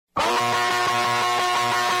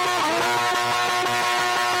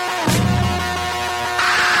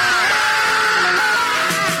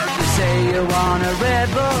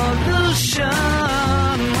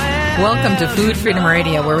Welcome to Food Freedom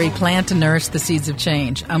Radio, where we plant and nourish the seeds of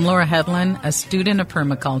change. I'm Laura Hedlund, a student of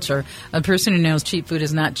permaculture, a person who knows cheap food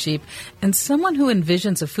is not cheap, and someone who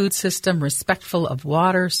envisions a food system respectful of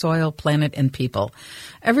water, soil, planet, and people.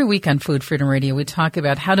 Every week on Food Freedom Radio, we talk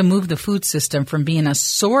about how to move the food system from being a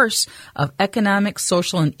source of economic,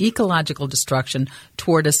 social, and ecological destruction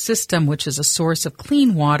toward a system which is a source of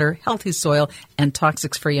clean water, healthy soil, and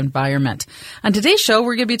toxic-free environment. On today's show,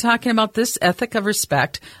 we're going to be talking about this ethic of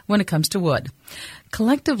respect when it comes to wood.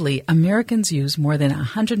 Collectively, Americans use more than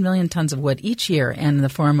 100 million tons of wood each year in the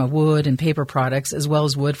form of wood and paper products, as well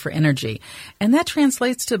as wood for energy. And that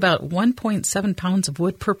translates to about 1.7 pounds of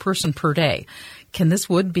wood per person per day. Can this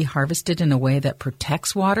wood be harvested in a way that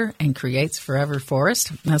protects water and creates forever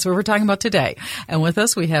forest? That's what we're talking about today. And with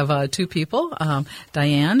us, we have two people,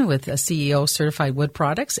 Diane with CEO Certified Wood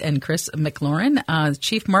Products and Chris McLaurin,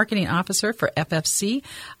 Chief Marketing Officer for FFC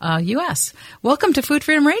US. Welcome to Food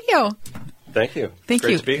Freedom Radio. Thank you. Thank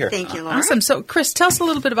Great you. to be here. Thank you, Laura. Awesome. So, Chris, tell us a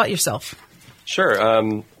little bit about yourself. Sure.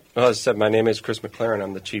 Well, as I said, my name is Chris McLaurin.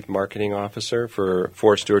 I'm the Chief Marketing Officer for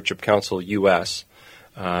Forest Stewardship Council US.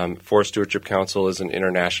 Forest Stewardship Council is an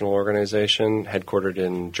international organization headquartered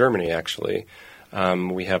in Germany, actually.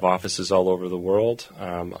 We have offices all over the world.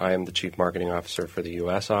 I am the Chief Marketing Officer for the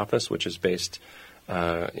U.S. office, which is based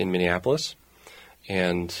in Minneapolis.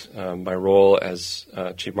 And my role as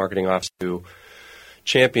Chief Marketing Officer is to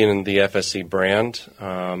champion the FSC brand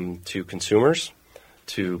to consumers,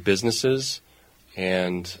 to businesses,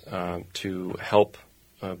 and to help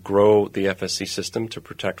grow the FSC system to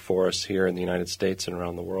protect forests here in the United States and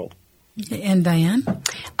around the world. And Diane?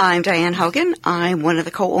 I'm Diane Haugen. I'm one of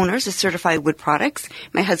the co-owners of Certified Wood Products.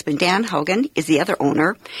 My husband, Dan Haugen, is the other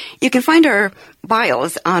owner. You can find our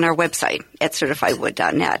bios on our website at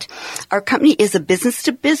certifiedwood.net. Our company is a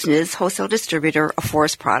business-to-business wholesale distributor of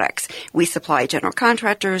forest products. We supply general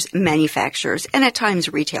contractors, manufacturers, and at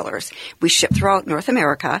times retailers. We ship throughout North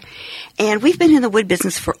America, and we've been in the wood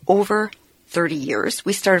business for over 30 years.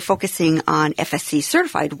 We started focusing on FSC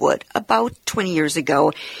certified wood about 20 years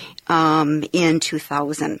ago in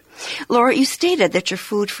 2000. Laura, you stated that your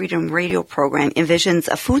Food Freedom Radio program envisions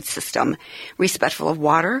a food system respectful of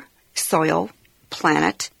water, soil,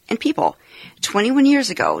 planet, and people. 21 years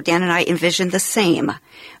ago, Dan and I envisioned the same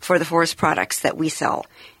for the forest products that we sell.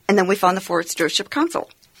 And then we found the Forest Stewardship Council.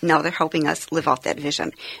 Now they're helping us live out that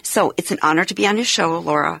vision. So it's an honor to be on your show,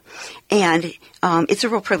 Laura. And it's a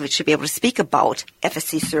real privilege to be able to speak about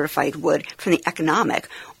FSC certified wood from the economic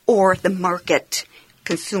or the market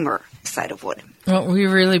consumer side of wood. Well, we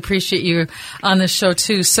really appreciate you on this show,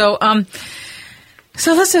 too. So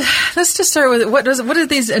let's just start with what do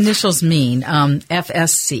these initials mean,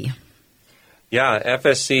 FSC? Yeah,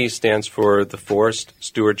 FSC stands for the Forest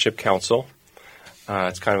Stewardship Council.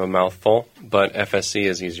 It's kind of a mouthful, but FSC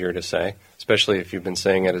is easier to say, especially if you've been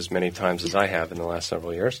saying it as many times as I have in the last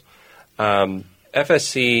several years.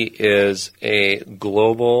 FSC is a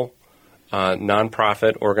global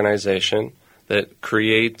nonprofit organization that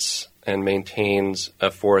creates and maintains a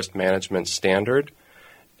forest management standard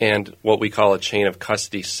and what we call a chain of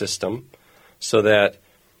custody system, so that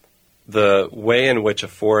the way in which a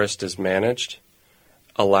forest is managed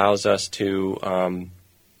allows us to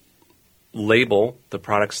label the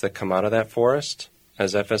products that come out of that forest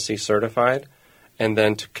as FSC certified, and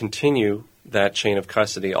then to continue that chain of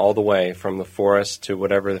custody all the way from the forest to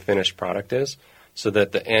whatever the finished product is, so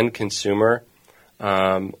that the end consumer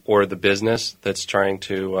or the business that's trying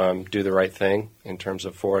to do the right thing in terms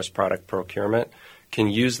of forest product procurement can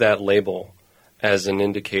use that label as an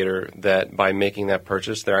indicator that by making that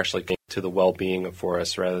purchase, they're actually contributing to the well-being of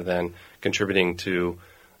forests rather than contributing to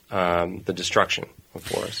the destruction of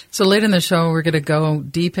forests. So later in the show, we're going to go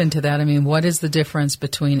deep into that. I mean, what is the difference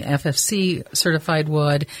between FFC certified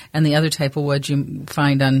wood and the other type of wood you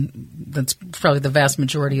find that's probably the vast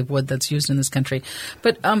majority of wood that's used in this country.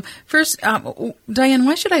 But first, Diane,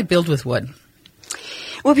 why should I build with wood?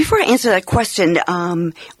 Well, before I answer that question,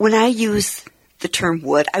 when I use the term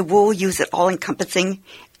wood, I will use it all-encompassing,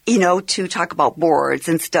 to talk about boards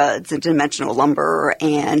and studs and dimensional lumber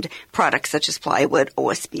and products such as plywood,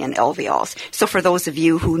 OSB, and LVLs. So for those of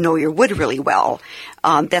you who know your wood really well,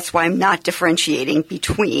 that's why I'm not differentiating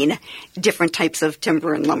between different types of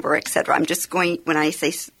timber and lumber, et cetera. I'm just going, when I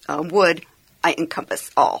say wood, I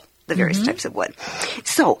encompass all the various types of wood.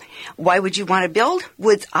 So why would you want to build?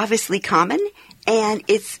 Wood's obviously common, and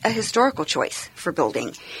it's a historical choice for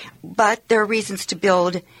building. But there are reasons to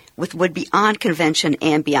build with wood beyond convention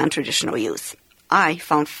and beyond traditional use. I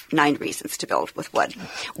found 9 reasons to build with wood.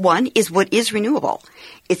 One is wood is renewable.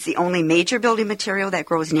 It's the only major building material that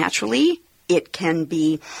grows naturally. It can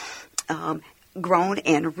be grown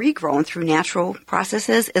and regrown through natural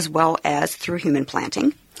processes as well as through human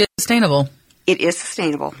planting. It's sustainable. It is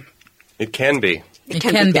sustainable. It can be. It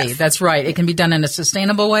can be. Yes. That's right. It can be done in a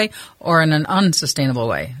sustainable way or in an unsustainable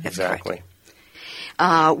way. That's Exactly.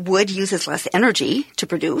 Wood uses less energy to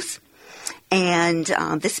produce, and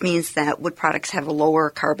this means that wood products have a lower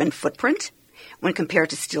carbon footprint. When compared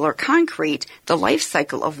to steel or concrete, the life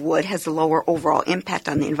cycle of wood has a lower overall impact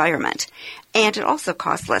on the environment, and it also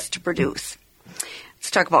costs less to produce. Let's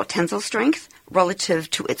talk about tensile strength. Relative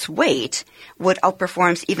to its weight, wood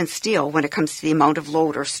outperforms even steel when it comes to the amount of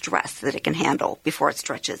load or stress that it can handle before it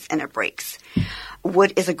stretches and it breaks.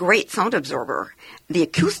 Wood is a great sound absorber. The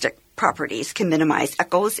acoustic properties can minimize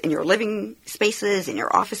echoes in your living spaces, in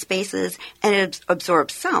your office spaces, and it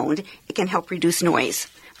absorbs sound. It can help reduce noise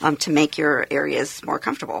to make your areas more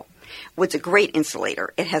comfortable. Wood's a great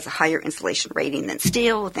insulator. It has a higher insulation rating than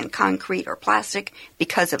steel, than concrete or plastic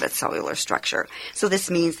because of its cellular structure. So this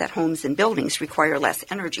means that homes and buildings require less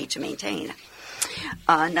energy to maintain.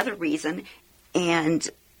 Another reason, and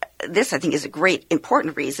this I think is a great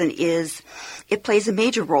important reason, is it plays a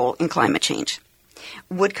major role in climate change.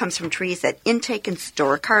 Wood comes from trees that intake and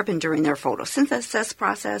store carbon during their photosynthesis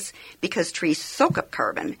process. Because trees soak up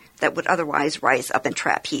carbon that would otherwise rise up and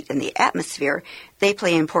trap heat in the atmosphere, they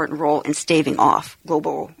play an important role in staving off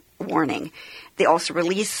global warming. They also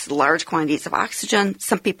release large quantities of oxygen.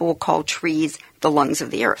 Some people will call trees the lungs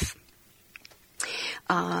of the earth.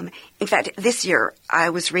 In fact, this year I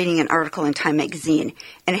was reading an article in Time magazine,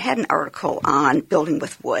 and it had an article on building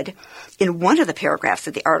with wood. In one of the paragraphs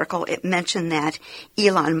of the article, it mentioned that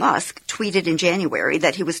Elon Musk tweeted in January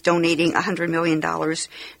that he was donating $100 million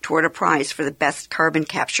toward a prize for the best carbon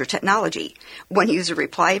capture technology. One user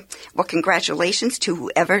replied, "Well, congratulations to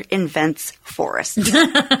whoever invents forests."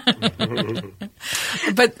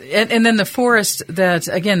 But and then the forest, that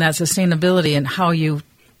again, that sustainability and how you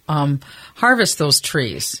harvest those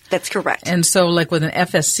trees. That's correct. And so, like with an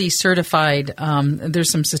FSC certified,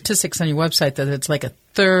 there's some statistics on your website that it's like a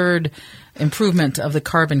third improvement of the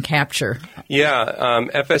carbon capture. Yeah,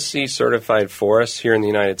 FSC certified forests here in the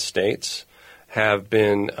United States have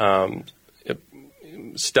been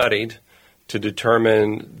studied to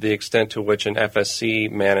determine the extent to which an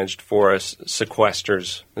FSC managed forest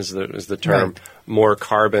sequesters, is the term, Right. more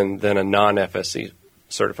carbon than a non-FSC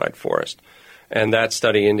certified forest. And that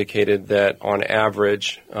study indicated that on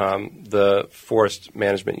average, the forest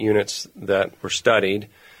management units that were studied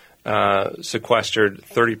sequestered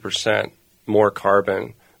 30% more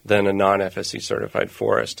carbon than a non-FSC certified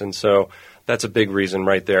forest. And so that's a big reason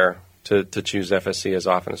right there to choose FSC as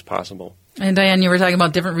often as possible. And Diane, you were talking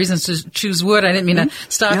about different reasons to choose wood. I didn't mean to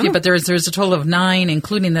stop you, but there's a total of 9,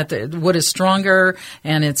 including that the wood is stronger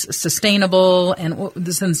and it's sustainable, and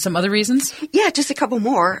some other reasons? Yeah, just a couple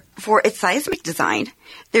more. For its seismic design,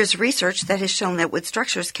 there's research that has shown that wood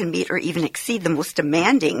structures can meet or even exceed the most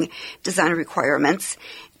demanding design requirements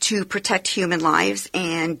to protect human lives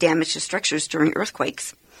and damage to structures during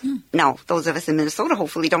earthquakes. Now, those of us in Minnesota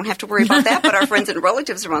hopefully don't have to worry about that, but our friends and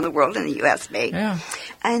relatives around the world in the U.S. may. Yeah.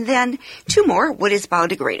 And then 2 more, wood is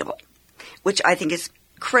biodegradable, which I think is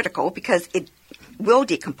critical because it will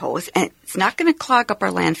decompose and it's not going to clog up our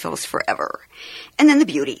landfills forever. And then the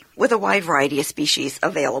beauty, with a wide variety of species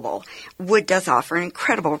available, wood does offer an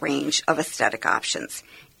incredible range of aesthetic options,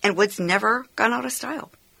 and wood's never gone out of style.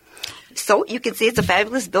 So you can see it's a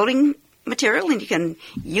fabulous building material, and you can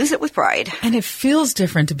use it with pride. And it feels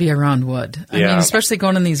different to be around wood. I mean, especially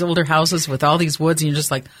going in these older houses with all these woods, and you're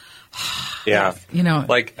just like, Yeah. you know.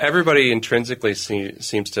 Like everybody intrinsically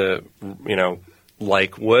seems to,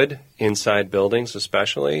 like wood inside buildings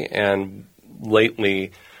especially. And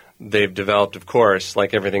lately they've developed, of course,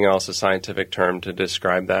 like everything else, a scientific term to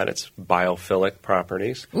describe that. It's biophilic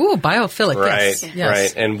properties. Ooh, biophilic, Right, yes.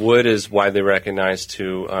 right. And wood is widely recognized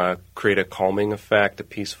to create a calming effect, a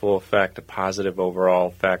peaceful effect, a positive overall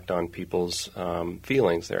effect on people's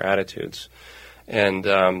feelings, their attitudes. And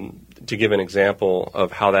to give an example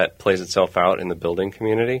of how that plays itself out in the building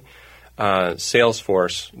community,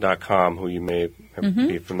 Salesforce.com, who you may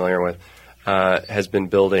be familiar with, has been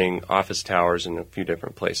building office towers in a few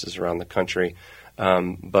different places around the country.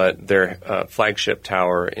 But their flagship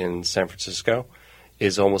tower in San Francisco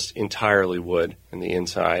is almost entirely wood in the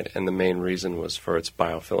inside, and the main reason was for its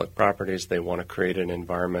biophilic properties. They want to create an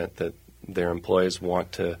environment that their employees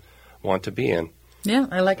want to be in. Yeah,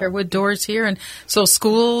 I like our wood doors here. And so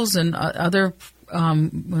schools and other,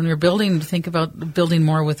 when you're building, think about building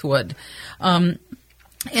more with wood.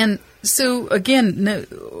 And so, again,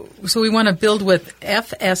 so we want to build with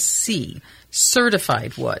FSC,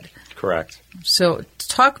 certified wood. Correct. So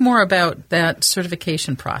talk more about that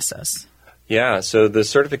certification process. Yeah, so the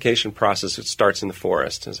certification process, it starts in the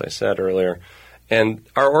forest, as I said earlier. And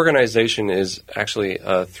our organization is actually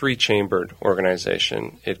a 3-chambered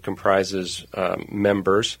organization. It comprises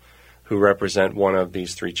members who represent one of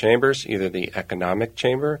these 3 chambers, either the economic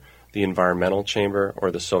chamber, the environmental chamber,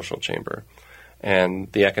 or the social chamber.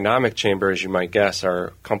 And the economic chamber, as you might guess,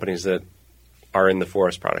 are companies that are in the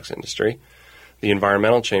forest products industry. The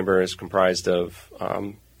environmental chamber is comprised of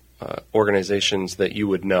organizations that you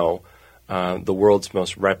would know. The world's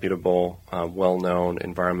most reputable, well-known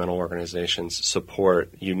environmental organizations support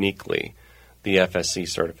uniquely the FSC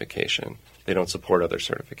certification. They don't support other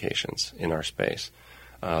certifications in our space.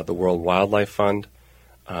 The World Wildlife Fund,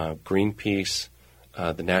 Greenpeace,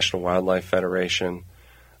 the National Wildlife Federation,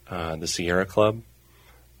 the Sierra Club,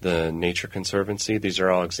 the Nature Conservancy. These are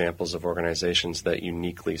all examples of organizations that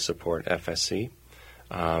uniquely support FSC.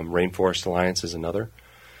 Rainforest Alliance is another.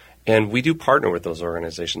 And we do partner with those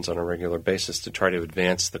organizations on a regular basis to try to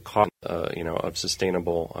advance the cause of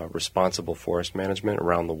sustainable, responsible forest management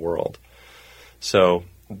around the world. So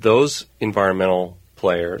those environmental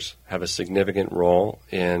players have a significant role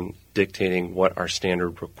in dictating what our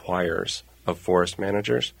standard requires of forest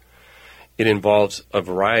managers. It involves a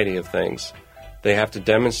variety of things. They have to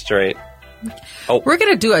demonstrate. We're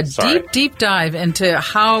going to do a deep dive into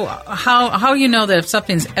how you know that if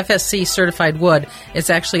something's FSC certified wood, it's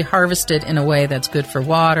actually harvested in a way that's good for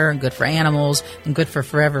water and good for animals and good for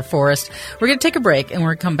forever forest. We're going to take a break, and when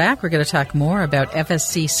we come back, we're going to talk more about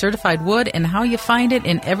FSC certified wood and how you find it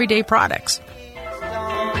in everyday products.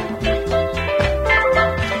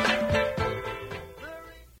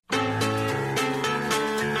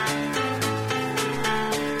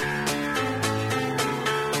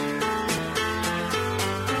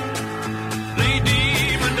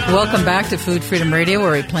 Welcome back to Food Freedom Radio,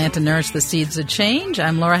 where we plant and nourish the seeds of change.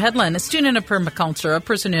 I'm Laura Hedlund, a student of permaculture, a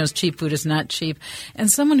person who knows cheap food is not cheap,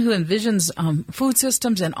 and someone who envisions food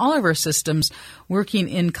systems and all of our systems working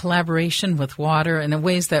in collaboration with water in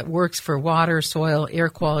ways that works for water, soil, air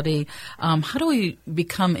quality. How do we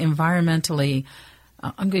become environmentally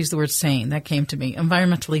I'm going to use the word sane. That came to me.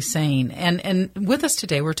 Environmentally sane. And with us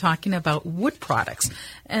today, we're talking about wood products.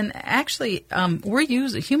 And actually,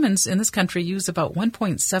 humans in this country use about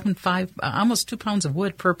 1.75, almost 2 pounds of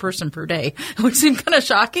wood per person per day, which seemed kind of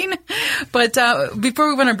shocking. But before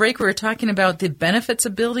we went on break, we were talking about the benefits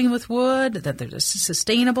of building with wood, that they're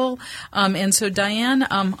sustainable. And so Diane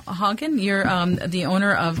Haugen, you're the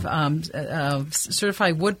owner of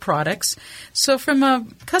Certified Wood Products. So from a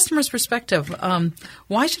customer's perspective,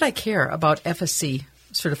 why should I care about FSC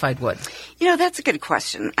certified wood? That's a good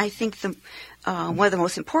question. I think one of the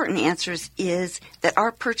most important answers is that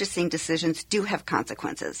our purchasing decisions do have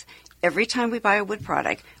consequences. Every time we buy a wood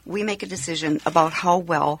product, we make a decision about how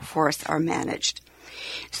well forests are managed.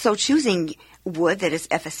 So choosing wood that is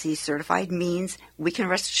FSC certified means we can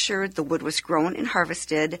rest assured the wood was grown and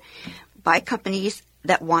harvested by companies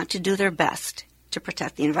that want to do their best to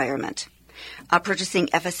protect the environment. Purchasing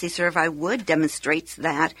FSC certified wood demonstrates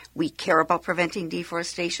that we care about preventing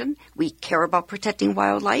deforestation, we care about protecting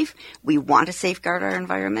wildlife, we want to safeguard our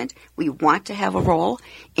environment, we want to have a role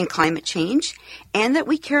in climate change, and that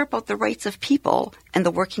we care about the rights of people and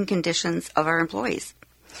the working conditions of our employees.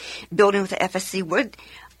 Building with the FSC wood,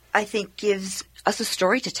 I think, gives us a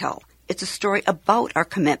story to tell. It's a story about our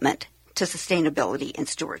commitment to sustainability and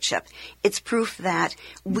stewardship. It's proof that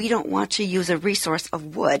we don't want to use a resource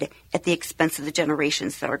of wood at the expense of the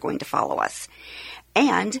generations that are going to follow us.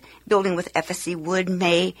 And building with FSC wood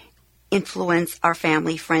may influence our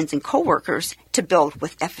family, friends, and coworkers to build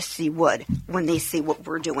with FSC wood when they see what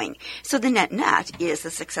we're doing. So the net is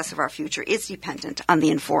the success of our future is dependent on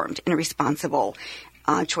the informed and responsible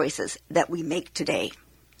choices that we make today.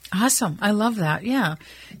 Awesome. I love that. Yeah.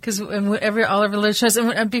 Because all of our listeners,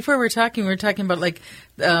 and before we were talking about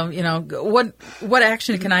what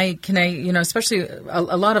action can I, especially a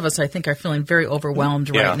lot of us, I think, are feeling very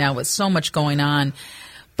overwhelmed right now with so much going on.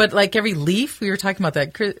 But like every leaf, we were talking about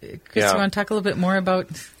that. Chris, you want to talk a little bit more about?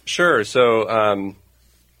 Sure. So,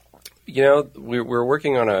 we're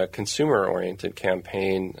working on a consumer-oriented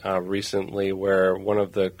campaign recently where one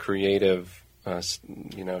of the creative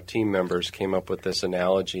team members came up with this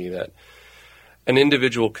analogy that an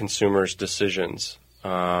individual consumer's decisions,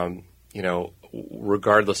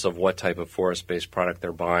 regardless of what type of forest-based product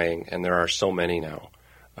they're buying, and there are so many now,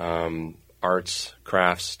 arts,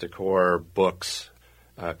 crafts, decor, books,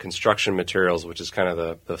 construction materials, which is kind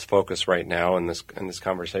of the focus right now in this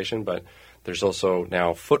conversation, but there's also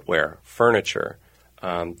now footwear, furniture,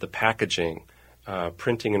 the packaging,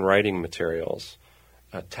 printing and writing materials,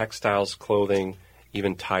 textiles, clothing,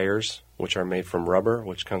 even tires, which are made from rubber,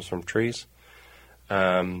 which comes from trees.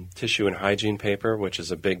 tissue and hygiene paper, which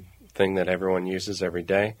is a big thing that everyone uses every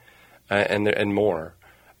day, and more.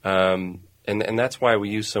 And that's why we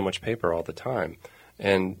use so much paper all the time.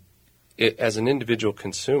 And as an individual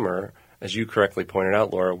consumer, as you correctly pointed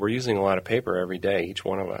out, Laura, we're using a lot of paper every day, each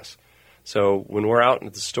one of us. So when we're out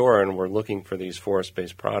at the store and we're looking for these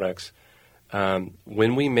forest-based products,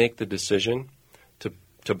 when we make the decision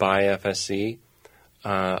to buy FSC,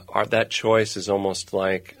 that choice is almost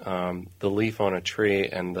like the leaf on a tree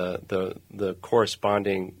and the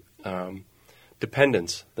corresponding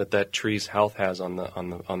dependence that tree's health has on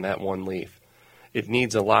that one leaf. It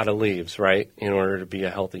needs a lot of leaves, right, in order to be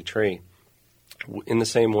a healthy tree. In the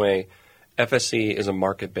same way, FSC is a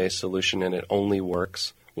market-based solution, and it only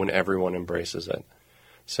works when everyone embraces it.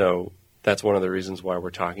 So that's one of the reasons why we're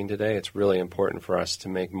talking today. It's really important for us to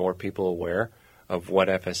make more people aware of what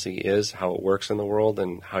FSC is, how it works in the world,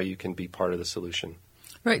 and how you can be part of the solution.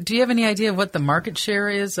 Right. Do you have any idea of what the market share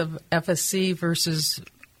is of FSC versus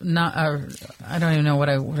not? I don't even know what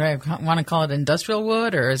I want to call it, industrial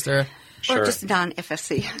wood, or is there? Or just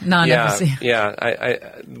non-FSC.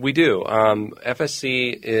 Non-FSC. We do.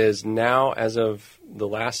 FSC is now, as of the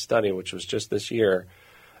last study, which was just this year,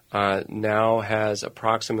 now has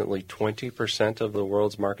approximately 20% of the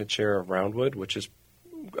world's market share of roundwood, which is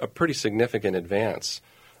a pretty significant advance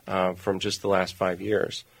from just the last 5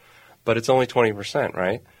 years. But it's only 20%,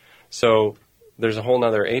 right? So there's a whole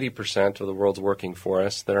other 80% of the world's working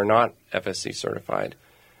forests that are not FSC certified.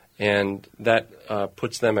 And that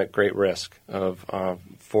puts them at great risk of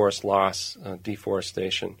forest loss,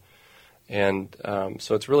 deforestation. And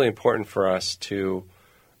so it's really important for us to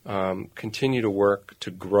continue to work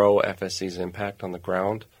to grow FSC's impact on the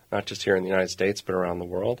ground, not just here in the United States, but around the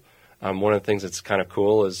world. One of the things that's kind of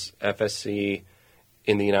cool is FSC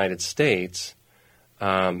in the United States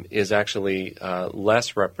is actually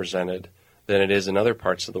less represented than it is in other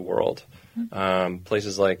parts of the world.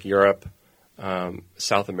 Places like Europe,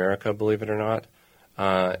 South America, believe it or not,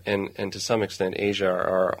 and to some extent Asia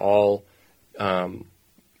are all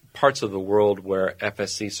parts of the world where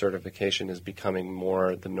FSC certification is becoming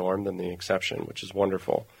more the norm than the exception, which is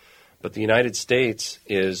wonderful. But the United States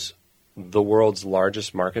is the world's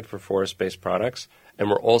largest market for forest-based products, and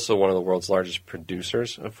we're also one of the world's largest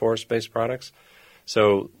producers of forest-based products.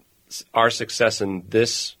 So our success in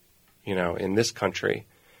this, in this country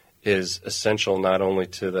is essential not only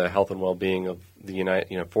to the health and well-being of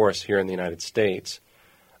the forests here in the United States,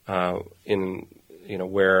 where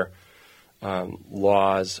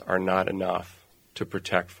laws are not enough to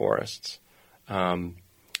protect forests,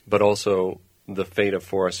 but also the fate of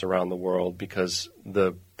forests around the world, because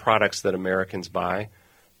the products that Americans buy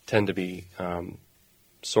tend to be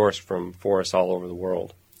sourced from forests all over the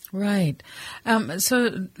world. Right. So,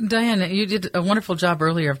 Diane, you did a wonderful job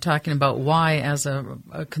earlier of talking about why, as a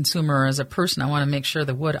consumer or as a person, I want to make sure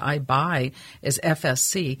the wood I buy is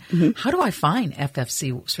FSC. Mm-hmm. How do I find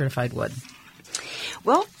FSC certified wood?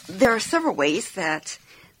 Well, there are several ways that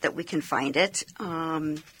we can find it.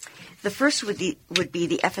 The first would be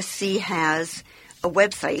the FSC has a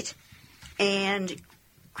website, and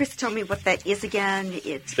Chris, tell me what that is again.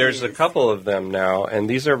 There's a couple of them now, and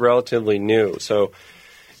these are relatively new. So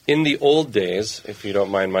in the old days, if you don't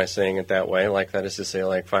mind my saying it that way, like that is to say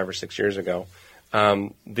like 5 or 6 years ago,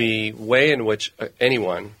 the way in which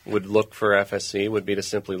anyone would look for FSC would be to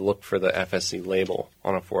simply look for the FSC label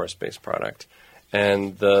on a forest-based product.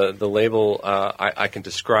 And the label, I can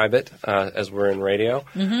describe it as we're in radio.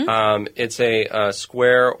 Mm-hmm. It's a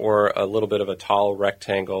square or a little bit of a tall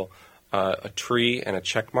rectangle, a tree and a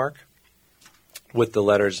check mark with the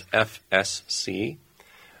letters FSC.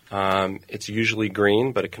 It's usually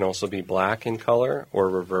green, but it can also be black in color or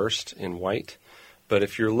reversed in white. But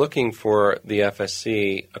if you're looking for the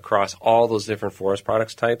FSC across all those different forest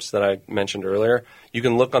products types that I mentioned earlier, you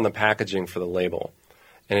can look on the packaging for the label.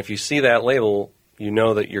 And if you see that label, you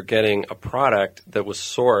know that you're getting a product that was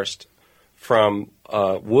sourced from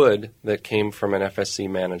wood that came from an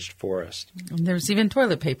FSC-managed forest. And there's even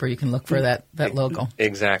toilet paper you can look for that logo.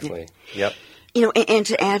 Exactly. Yep. And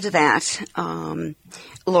to add to that,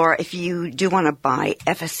 Laura, if you do want to buy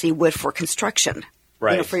FSC wood for construction,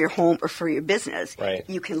 right, for your home or for your business, right,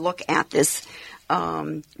 you can look at this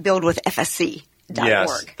buildwithfsc.org.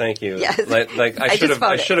 Yes, thank you. Yes. I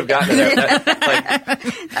should have gotten it.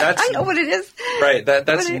 I know what it is. Right.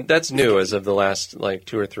 That's new. As of the last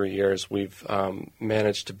 2 or 3 years, we've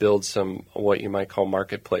managed to build some what you might call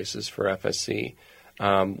marketplaces for FSC.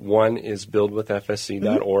 One is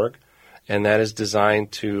buildwithfsc.org, and that is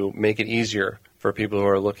designed to make it easier for people who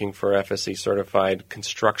are looking for FSC certified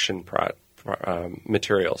construction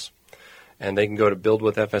materials. And they can go to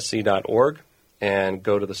buildwithfsc.org. and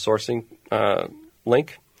go to the sourcing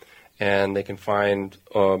link, and they can find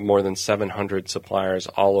more than 700 suppliers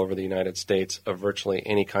all over the United States of virtually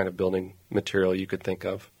any kind of building material you could think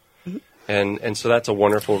of. Mm-hmm. And so that's a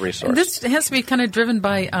wonderful resource. And this has to be kind of driven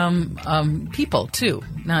by people too,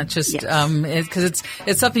 not just because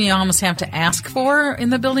it's something you almost have to ask for in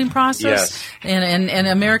the building process. Yes. And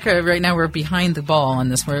America right now, we're behind the ball on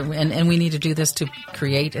this, and we need to do this to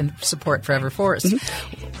create and support Forever Forest.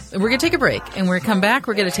 Mm-hmm. We're going to take a break, and we're going to come back.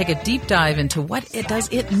 We're going to take a deep dive into what does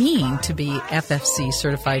it mean to be FSC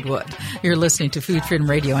certified wood. You're listening to Food Freedom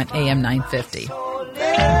Radio on AM 950.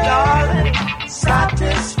 Darling,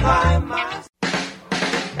 satisfy my...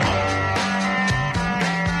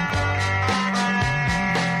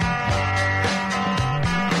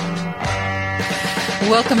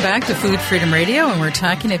 Welcome back to Food Freedom Radio, and we're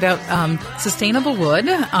talking about sustainable wood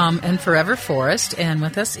and Forever Forest. And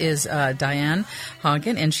with us is Diane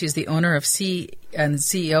Haugen, and she's the owner of and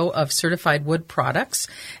CEO of Certified Wood Products.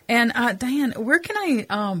 And Diane, where can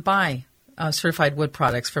I buy certified wood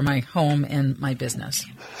products for my home and my business?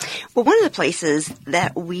 Well, one of the places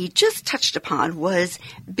that we just touched upon was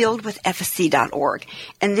buildwithfsc.org.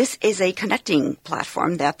 And this is a connecting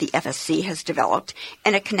platform that the FSC has developed,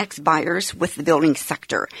 and it connects buyers with the building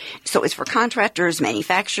sector. So it's for contractors,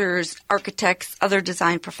 manufacturers, architects, other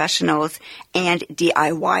design professionals, and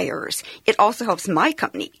DIYers. It also helps my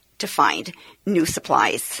company to find new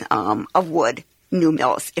supplies of wood, new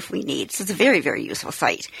mills if we need. So it's a very, very useful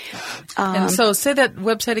site. And so say that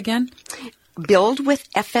website again.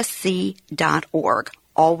 Buildwithfsc.org.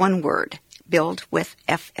 All one word.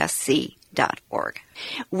 Buildwithfsc.org.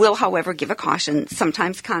 We'll, however, give a caution.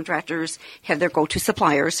 Sometimes contractors have their go-to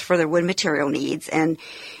suppliers for their wood material needs. And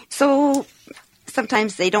so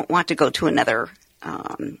sometimes they don't want to go to another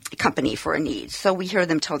company for a need. So we hear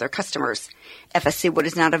them tell their customers, FSC wood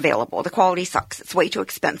is not available. The quality sucks. It's way too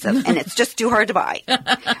expensive, and it's just too hard to buy.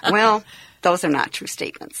 Well, those are not true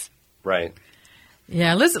statements. Right.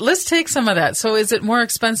 Yeah, let's take some of that. So is it more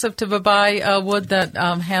expensive to buy wood that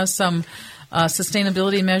has some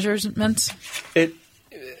sustainability measurements?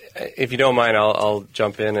 If you don't mind, I'll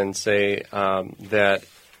jump in and say that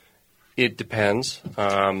it depends.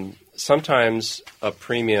 Sometimes a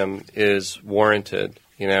premium is warranted,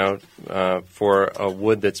 for a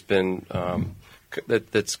wood that's been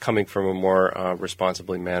that's coming from a more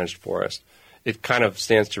responsibly managed forest. It kind of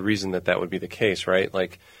stands to reason that would be the case, right?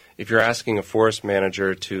 Like if you're asking a forest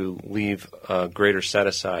manager to leave greater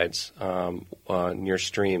set-asides near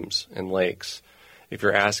streams and lakes, if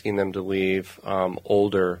you're asking them to leave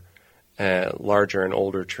larger and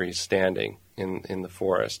older trees standing in the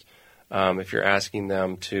forest, if you're asking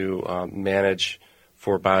them to manage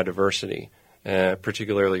for biodiversity,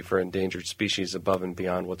 particularly for endangered species above and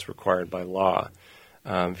beyond what's required by law,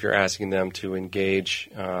 if you're asking them to engage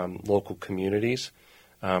local communities,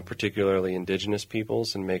 particularly indigenous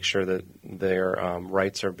peoples, and make sure that their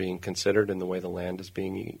rights are being considered in the way the land is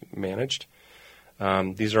being managed,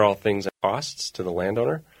 these are all things at costs to the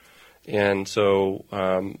landowner. And so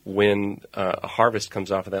when a harvest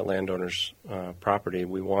comes off of that landowner's property,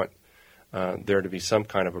 we want there to be some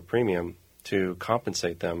kind of a premium to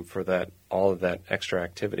compensate them for all of that extra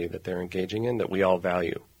activity that they're engaging in that we all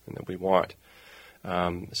value and that we want.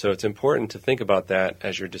 So it's important to think about that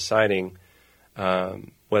as you're deciding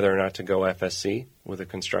whether or not to go FSC with a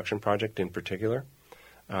construction project in particular.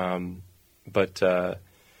 But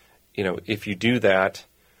if you do that,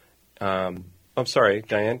 I'm sorry,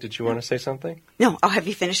 Diane, did you want to say something? No, I'll have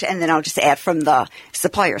you finish it, and then I'll just add from the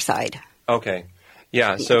supplier side. Okay.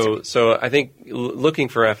 Yeah, so I think looking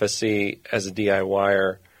for FSC as a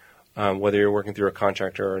DIYer, whether you're working through a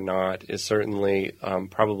contractor or not, is certainly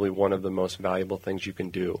probably one of the most valuable things you can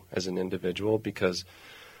do as an individual, because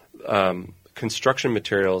construction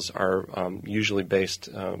materials are usually based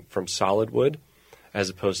from solid wood as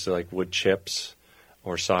opposed to like wood chips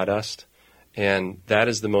or sawdust. And that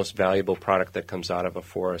is the most valuable product that comes out of a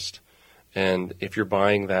forest. And if you're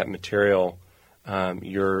buying that material,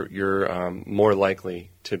 you're more likely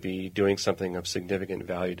to be doing something of significant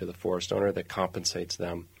value to the forest owner that compensates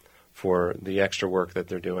them for the extra work that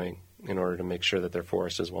they're doing in order to make sure that their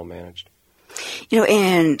forest is well managed.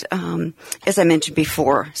 And as I mentioned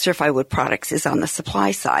before, Certified Wood Products is on the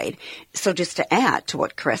supply side. So just to add to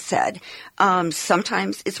what Chris said,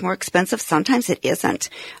 sometimes it's more expensive, sometimes it isn't.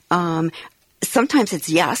 Sometimes it's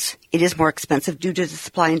yes, it is more expensive due to the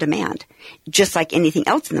supply and demand. Just like anything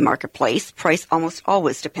else in the marketplace, price almost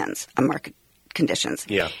always depends on market conditions.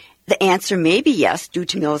 Yeah. The answer may be yes, due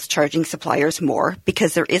to mills charging suppliers more,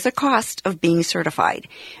 because there is a cost of being certified.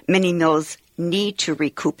 Many mills need to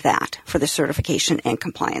recoup that for the certification and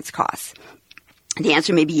compliance costs. The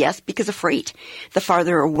answer may be yes, because of freight. The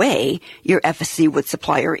farther away your FSC wood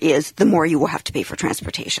supplier is, the more you will have to pay for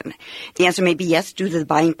transportation. The answer may be yes, due to the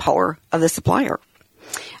buying power of the supplier.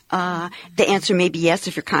 The answer may be yes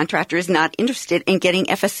if your contractor is not interested in getting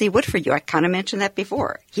FSC wood for you. I kind of mentioned that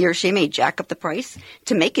before. He or she may jack up the price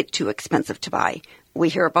to make it too expensive to buy. We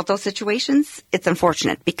hear about those situations. It's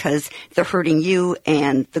unfortunate because they're hurting you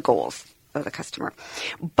and the goals of the customer.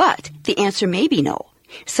 But the answer may be no.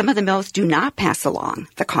 Some of the mills do not pass along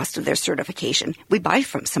the cost of their certification. We buy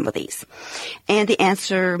from some of these. And the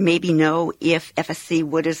answer may be no if FSC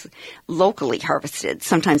wood is locally harvested.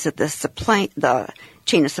 Sometimes if the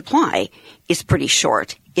chain of supply is pretty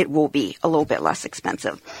short, it will be a little bit less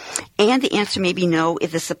expensive. And the answer may be no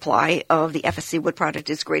if the supply of the FSC wood product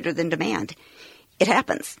is greater than demand. It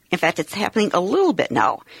happens. In fact, it's happening a little bit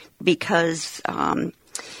now because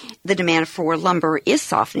the demand for lumber is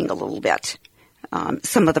softening a little bit.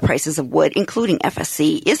 Some of the prices of wood, including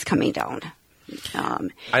FSC, is coming down.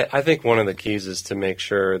 I think one of the keys is to make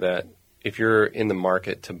sure that if you're in the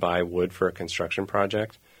market to buy wood for a construction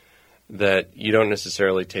project, that you don't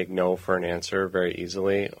necessarily take no for an answer very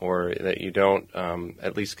easily, or that you don't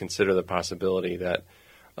at least consider the possibility that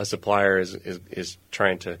a supplier is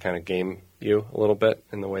trying to kind of game you a little bit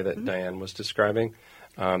in the way that Diane was describing.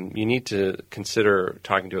 You need to consider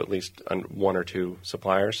talking to at least one or two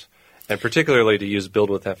suppliers, and particularly to use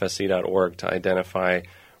buildwithfsc.org to identify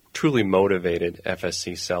truly motivated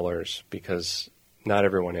FSC sellers, because not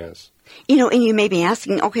everyone is. You know, and you may be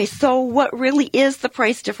asking, okay, so what really is the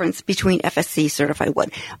price difference between FSC certified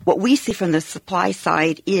wood? What we see from the supply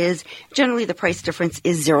side is generally the price difference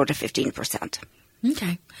is 0 to 15%.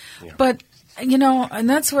 Okay. Yeah. But, you know, and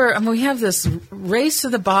that's where we have this race to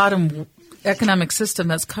the bottom economic system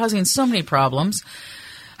that's causing so many problems.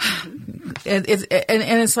 And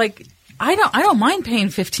it's like, I don't mind paying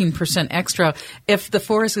 15% extra if the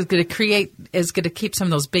forest is going to keep some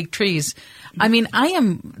of those big trees. I mean,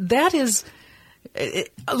 life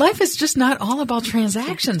is just not all about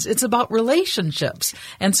transactions. It's about relationships.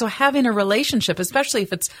 And so having a relationship, especially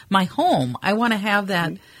if it's my home, I want to have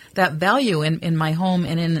that value in my home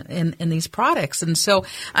and in these products. And so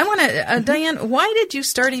I want to, Diane, why did you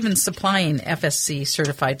start even supplying FSC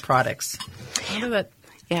certified products? How did that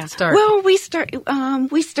start? Well, we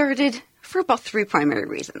started for about three primary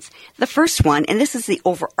reasons. The first one, and this is the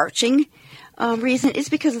overarching reason, is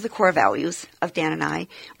because of the core values of Dan and I.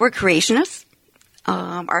 We're creationists.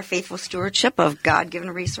 Our faithful stewardship of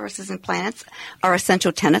God-given resources and planets are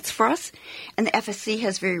essential tenets for us. And the FSC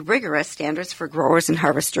has very rigorous standards for growers and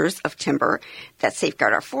harvesters of timber that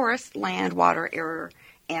safeguard our forests, land, water, air,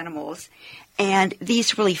 animals. And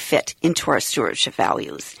these really fit into our stewardship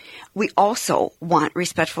values. We also want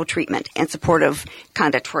respectful treatment and supportive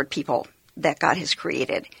conduct toward people that God has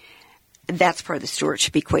created. That's part of the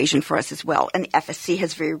stewardship equation for us as well. And the FSC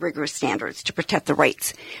has very rigorous standards to protect the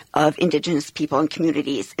rights of Indigenous people and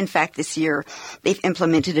communities. In fact, this year, they've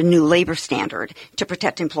implemented a new labor standard to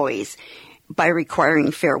protect employees by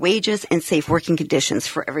requiring fair wages and safe working conditions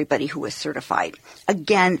for everybody who is certified.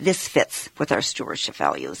 Again, this fits with our stewardship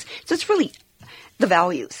values. So it's really the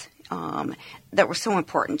values that were so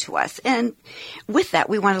important to us. And with that,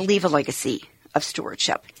 we want to leave a legacy of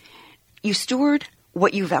stewardship. You steward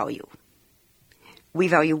what you value. We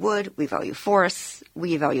value wood, we value forests,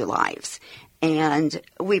 we value lives. And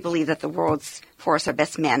we believe that the world's forests are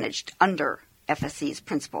best managed under FSC's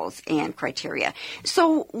principles and criteria.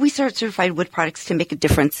 So we started certified wood products to make a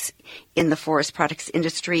difference in the forest products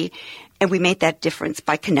industry. And we made that difference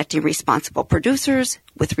by connecting responsible producers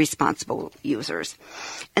with responsible users.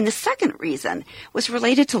 And the second reason was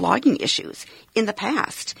related to logging issues. In the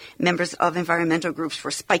past, members of environmental groups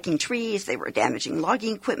were spiking trees, they were damaging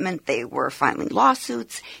logging equipment, they were filing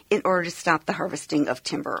lawsuits in order to stop the harvesting of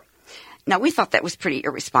timber. Now, we thought that was pretty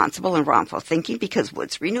irresponsible and wrongful thinking because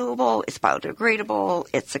wood's renewable, it's biodegradable,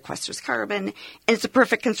 it sequesters carbon, and it's a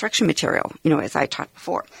perfect construction material, as I taught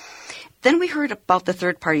before. Then we heard about the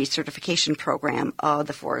third-party certification program of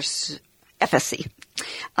the Forest FSC.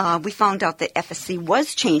 We found out that FSC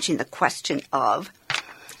was changing the question of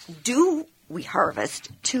do we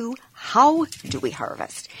harvest to how do we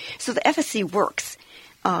harvest. So the FSC works.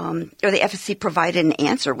 The FSC provided an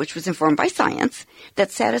answer which was informed by science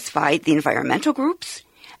that satisfied the environmental groups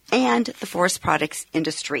and the forest products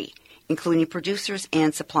industry, including producers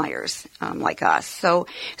and suppliers like us. So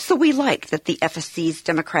we like that the FSC's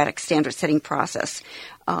democratic standard-setting process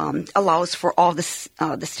allows for all the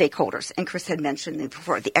stakeholders, and Chris had mentioned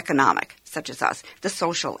before, the economic, such as us, the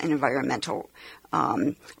social and environmental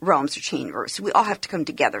realms or chambers. We all have to come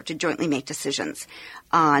together to jointly make decisions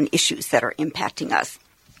on issues that are impacting us.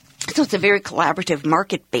 So it's a very collaborative,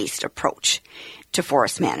 market-based approach to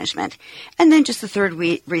forest management. And then just the third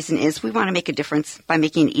reason is we want to make a difference by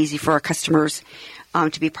making it easy for our customers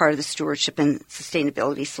to be part of the stewardship and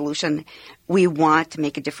sustainability solution. We want to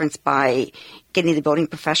make a difference by getting the building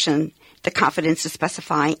profession the confidence to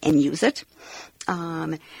specify and use it.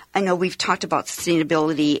 I know we've talked about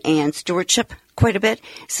sustainability and stewardship quite a bit.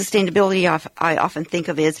 Sustainability, I often think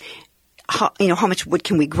of as how much wood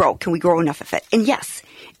can we grow? Can we grow enough of it? And yes,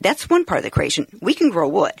 that's one part of the equation. We can grow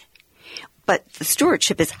wood. But the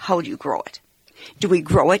stewardship is, how do you grow it? Do we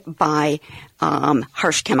grow it by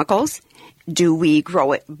harsh chemicals? Do we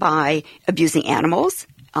grow it by abusing animals?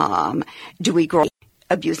 Do we grow it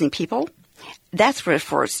by abusing people? That's where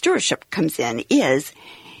forest stewardship comes in, is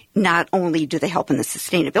not only do they help in the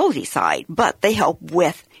sustainability side, but they help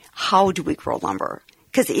with how do we grow lumber?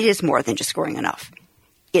 Because it is more than just growing enough.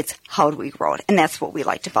 It's how do we grow it? And that's what we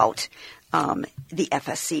liked about the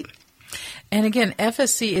FSC. And again,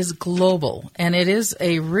 FSC is global, and it is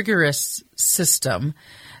a rigorous system.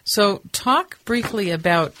 So talk briefly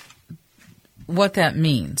about what that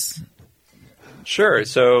means. Sure.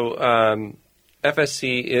 So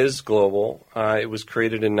FSC is global. It was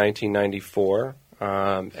created in 1994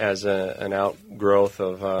 as an outgrowth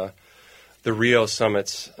of the Rio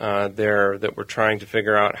summits there that were trying to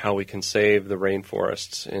figure out how we can save the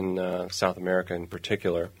rainforests in South America in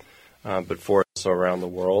particular, but forests around the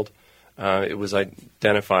world. It was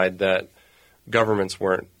identified that governments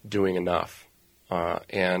weren't doing enough.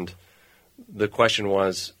 And the question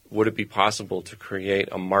was, would it be possible to create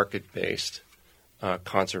a market-based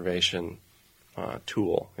conservation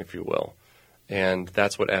tool, if you will? And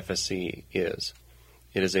that's what FSC is.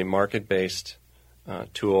 It is a market-based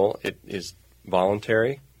tool. It is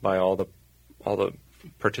voluntary by all the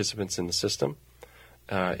participants in the system.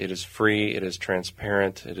 It is free. It is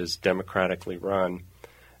transparent. It is democratically run.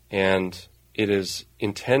 And it is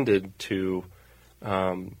intended to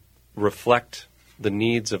reflect the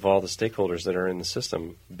needs of all the stakeholders that are in the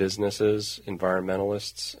system, businesses,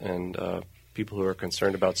 environmentalists, and people who are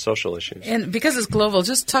concerned about social issues. And because it's global,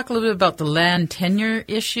 just talk a little bit about the land tenure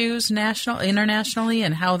issues internationally,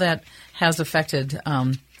 and how that has affected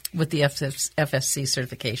with the FSC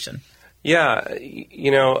certification. Yeah,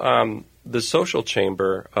 the social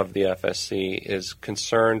chamber of the FSC is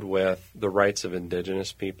concerned with the rights of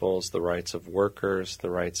indigenous peoples, the rights of workers,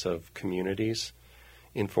 the rights of communities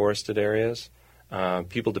in forested areas.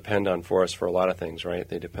 People depend on forests for a lot of things, right?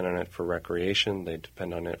 They depend on it for recreation. They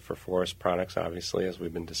depend on it for forest products, obviously, as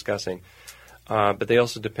we've been discussing. But they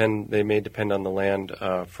also they may depend on the land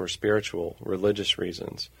for spiritual, religious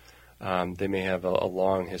reasons. They may have a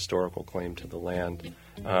long historical claim to the land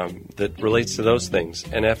that relates to those things.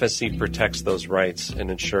 And FSC protects those rights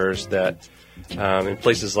and ensures that in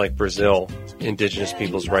places like Brazil, indigenous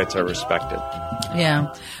people's rights are respected.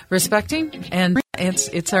 Yeah, respecting, and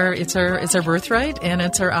it's our birthright, and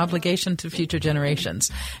it's our obligation to future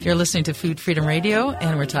generations. You're listening to Food Freedom Radio,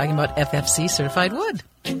 and we're talking about FFC certified wood.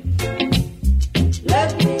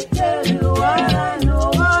 Let me tell you what I know,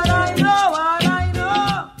 what I know, what I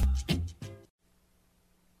know.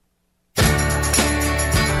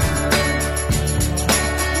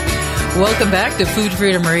 Welcome back to Food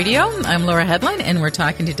Freedom Radio. I'm Laura Hedlund, and we're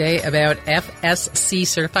talking today about FSC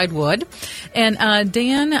certified wood. And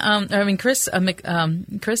Chris,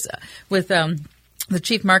 with the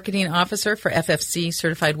Chief Marketing Officer for FFC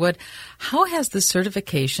certified wood, how has the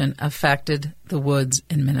certification affected the woods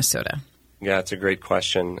in Minnesota? Yeah, it's a great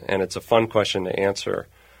question, and it's a fun question to answer.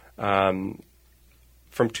 From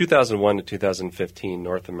 2001 to 2015,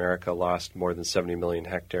 North America lost more than 70 million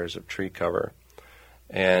hectares of tree cover.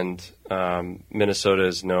 And Minnesota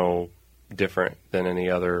is no different than any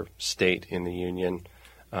other state in the Union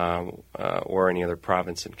or any other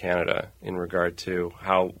province in Canada in regard to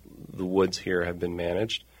how the woods here have been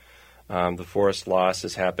managed. The forest loss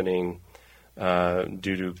is happening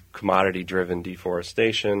due to commodity-driven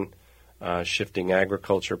deforestation, shifting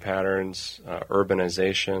agriculture patterns,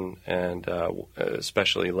 urbanization, and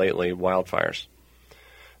especially lately, wildfires.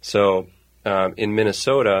 So in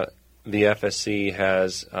Minnesota, the FSC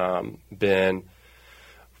has been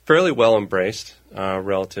fairly well embraced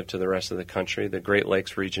relative to the rest of the country. The Great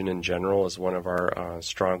Lakes region in general is one of our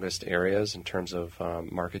strongest areas in terms of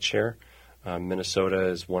market share. Minnesota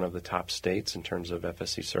is one of the top states in terms of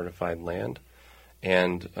FSC certified land.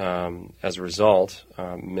 And as a result,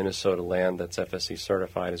 Minnesota land that's FSC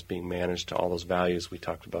certified is being managed to all those values we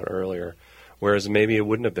talked about earlier, whereas maybe it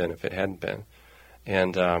wouldn't have been if it hadn't been.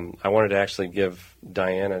 And I wanted to actually give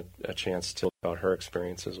Diane a chance to talk about her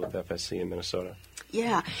experiences with FSC in Minnesota.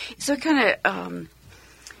 Yeah. So it kind of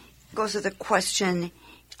goes to the question,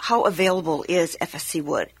 how available is FSC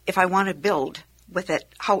wood? If I want to build with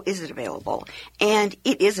it, how is it available? And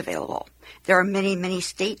it is available. There are many, many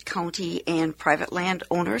state, county, and private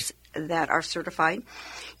landowners that are certified.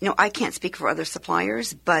 I can't speak for other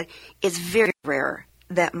suppliers, but it's very rare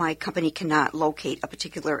that my company cannot locate a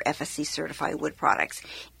particular FSC certified wood products.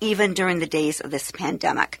 Even during the days of this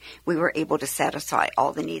pandemic, we were able to satisfy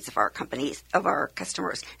all the needs of our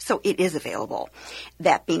customers. So it is available.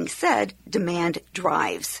 That being said, demand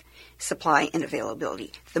drives supply and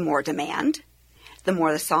availability. The more demand, the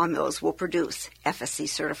more the sawmills will produce FSC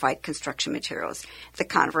certified construction materials. The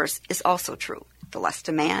converse is also true. The less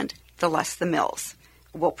demand, the less the mills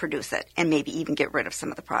will produce it and maybe even get rid of some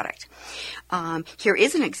of the product. Here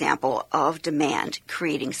is an example of demand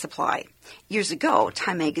creating supply. Years ago,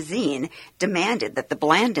 Time Magazine demanded that the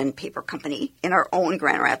Blandin Paper Company in our own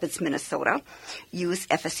Grand Rapids, Minnesota, use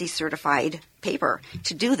FSC certified paper.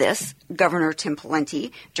 To do this, Governor Tim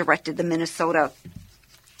Pawlenty directed the Minnesota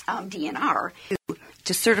DNR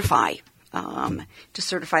to certify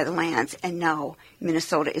the lands, and now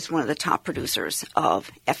Minnesota is one of the top producers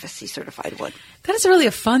of FSC certified wood. That is really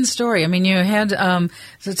a fun story. I mean, you had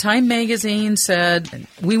the Time Magazine said,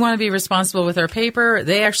 we want to be responsible with our paper.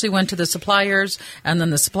 They actually went to the suppliers, and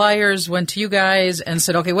then the suppliers went to you guys and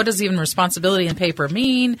said, okay, what does even responsibility in paper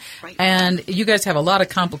mean? Right. And you guys have a lot of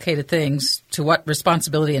complicated things to what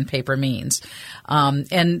responsibility in paper means.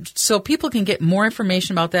 And so people can get more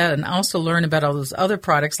information about that and also learn about all those other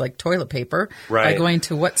products like toilet paper by going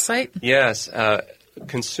to what site? Yes.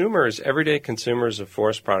 Everyday consumers of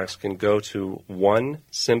forest products can go to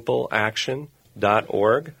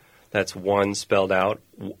onesimpleaction.org. That's one spelled out,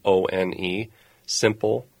 O-N-E,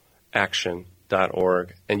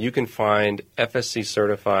 simpleaction.org. And you can find FSC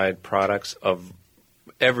certified products of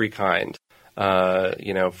every kind,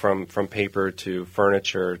 from paper to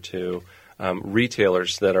furniture to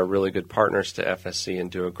retailers that are really good partners to FSC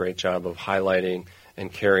and do a great job of highlighting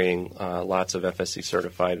and carrying lots of FSC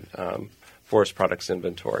certified forest products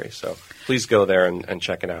inventory. So please go there and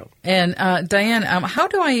check it out. And Diane, how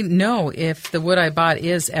do I know if the wood I bought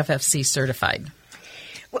is FSC certified?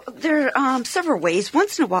 Well, there are several ways.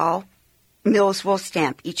 Once in a while, mills will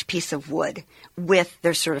stamp each piece of wood with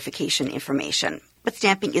their certification information. But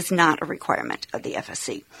stamping is not a requirement of the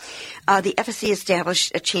FSC. The FSC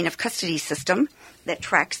established a chain of custody system that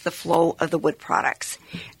tracks the flow of the wood products.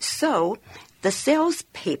 So the sales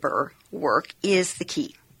paper work is the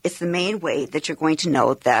key. It's the main way that you're going to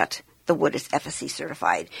know that the wood is FSC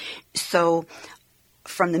certified. So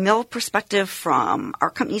from the mill perspective, from our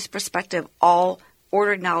company's perspective, all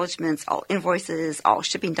order acknowledgments, all invoices, all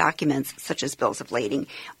shipping documents, such as bills of lading,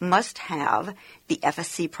 must have the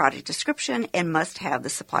FSC product description and must have the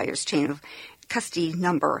supplier's chain of custody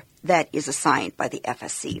number that is assigned by the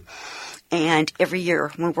FSC. And every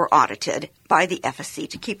year when we're audited by the FSC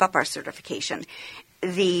to keep up our certification,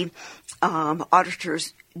 the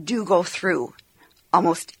auditors do go through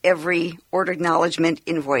almost every order acknowledgement,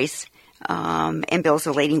 invoice, and bills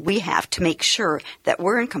of lading we have to make sure that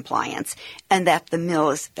we're in compliance and that the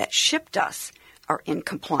mills that shipped us are in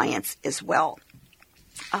compliance as well.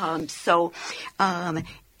 And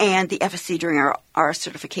the FSC during our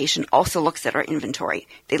certification also looks at our inventory.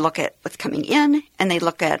 They look at what's coming in and they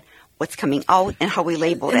look at what's coming out and how we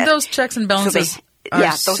label it. And those checks and balances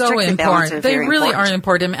are so important. They really are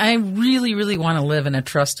important. I really, really want to live in a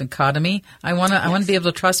trust economy. I want to be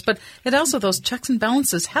able to trust, but it also, those checks and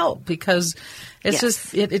balances help because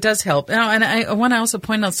it's it does help. Now, and I want to also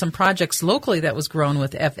point out some projects locally that was grown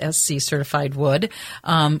with FSC certified wood.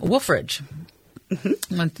 Wolfridge.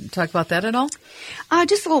 Mm-hmm. Want to talk about that at all?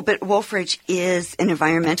 Just a little bit. Wolfridge is an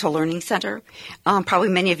environmental learning center. Probably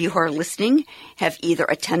many of you who are listening have either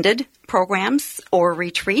attended programs or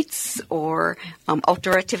retreats or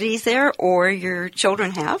outdoor activities there, or your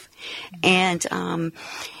children have. And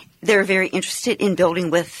they're very interested in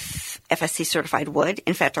building with FSC certified wood.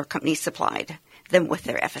 In fact, our company supplied them with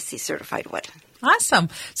their FSC certified wood. Awesome.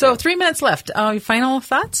 So 3 minutes left. Final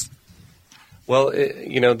thoughts? Well,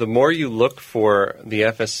 the more you look for the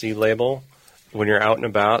FSC label when you're out and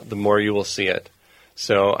about, the more you will see it.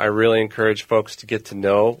 So I really encourage folks to get to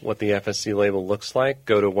know what the FSC label looks like.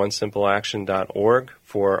 Go to onesimpleaction.org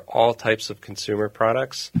for all types of consumer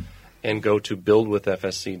products, and go to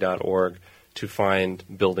buildwithfsc.org to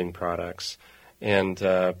find building products. And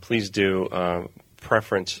please do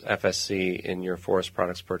preference FSC in your forest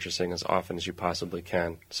products purchasing as often as you possibly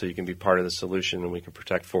can, so you can be part of the solution and we can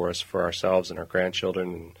protect forests for ourselves and our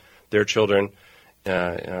grandchildren and their children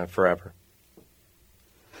forever.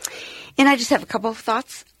 And I just have a couple of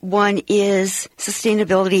thoughts. One is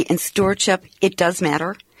sustainability and stewardship. It does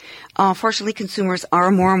matter. Fortunately, consumers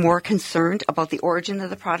are more and more concerned about the origin of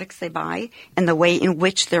the products they buy and the way in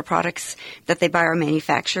which their products that they buy are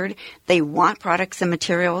manufactured. They want products and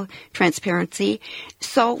material transparency.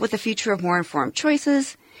 So with the future of more informed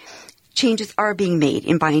choices, changes are being made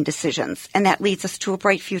in buying decisions, and that leads us to a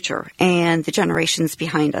bright future, and the generations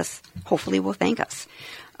behind us hopefully will thank us.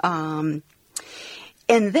 And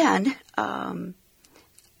then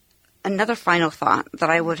another final thought that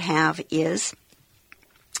I would have is,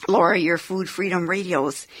 Laura, your Food Freedom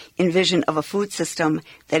Radio's envision of a food system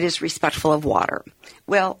that is respectful of water.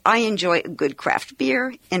 Well, I enjoy a good craft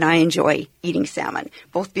beer, and I enjoy eating salmon.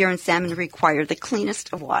 Both beer and salmon require the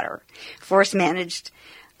cleanest of water. Forests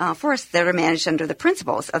that are managed under the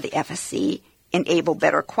principles of the FSC enable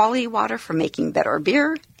better quality water for making better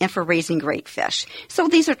beer and for raising great fish. So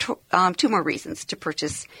these are two more reasons to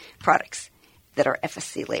purchase products that are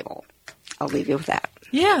FSC labeled. I'll leave you with that.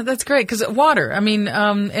 Yeah, that's great, because water. I mean,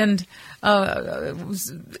 how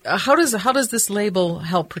does this label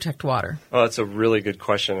help protect water? Well, that's a really good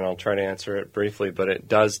question, and I'll try to answer it briefly, but it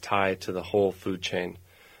does tie to the whole food chain.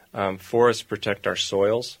 Forests protect our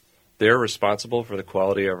soils. They're responsible for the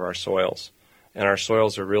quality of our soils, and our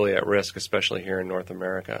soils are really at risk, especially here in North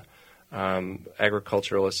America.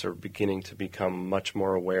 Agriculturalists are beginning to become much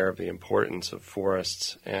more aware of the importance of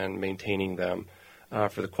forests and maintaining them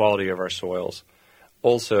for the quality of our soils.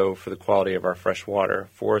 Also, for the quality of our fresh water,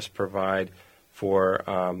 forests provide for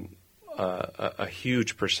a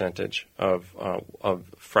huge percentage of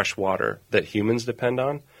fresh water that humans depend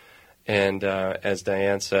on. And as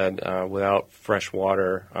Diane said, without fresh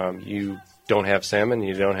water, you don't have salmon,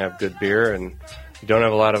 you don't have good beer, and you don't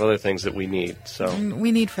have a lot of other things that we need. So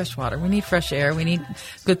we need fresh water, we need fresh air, we need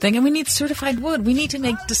good thing, and we need certified wood. We need to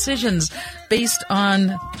make decisions based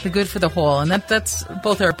on the good for the whole, and that's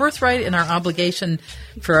both our birthright and our obligation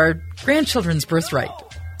for our grandchildren's birthright.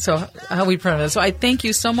 So how we promote it. So I thank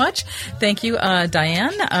you so much. Thank you,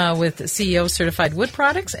 Diane, with CEO Certified Wood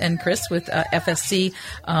Products, and Chris with FSC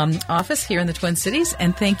office here in the Twin Cities.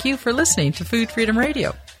 And thank you for listening to Food Freedom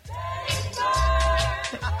Radio.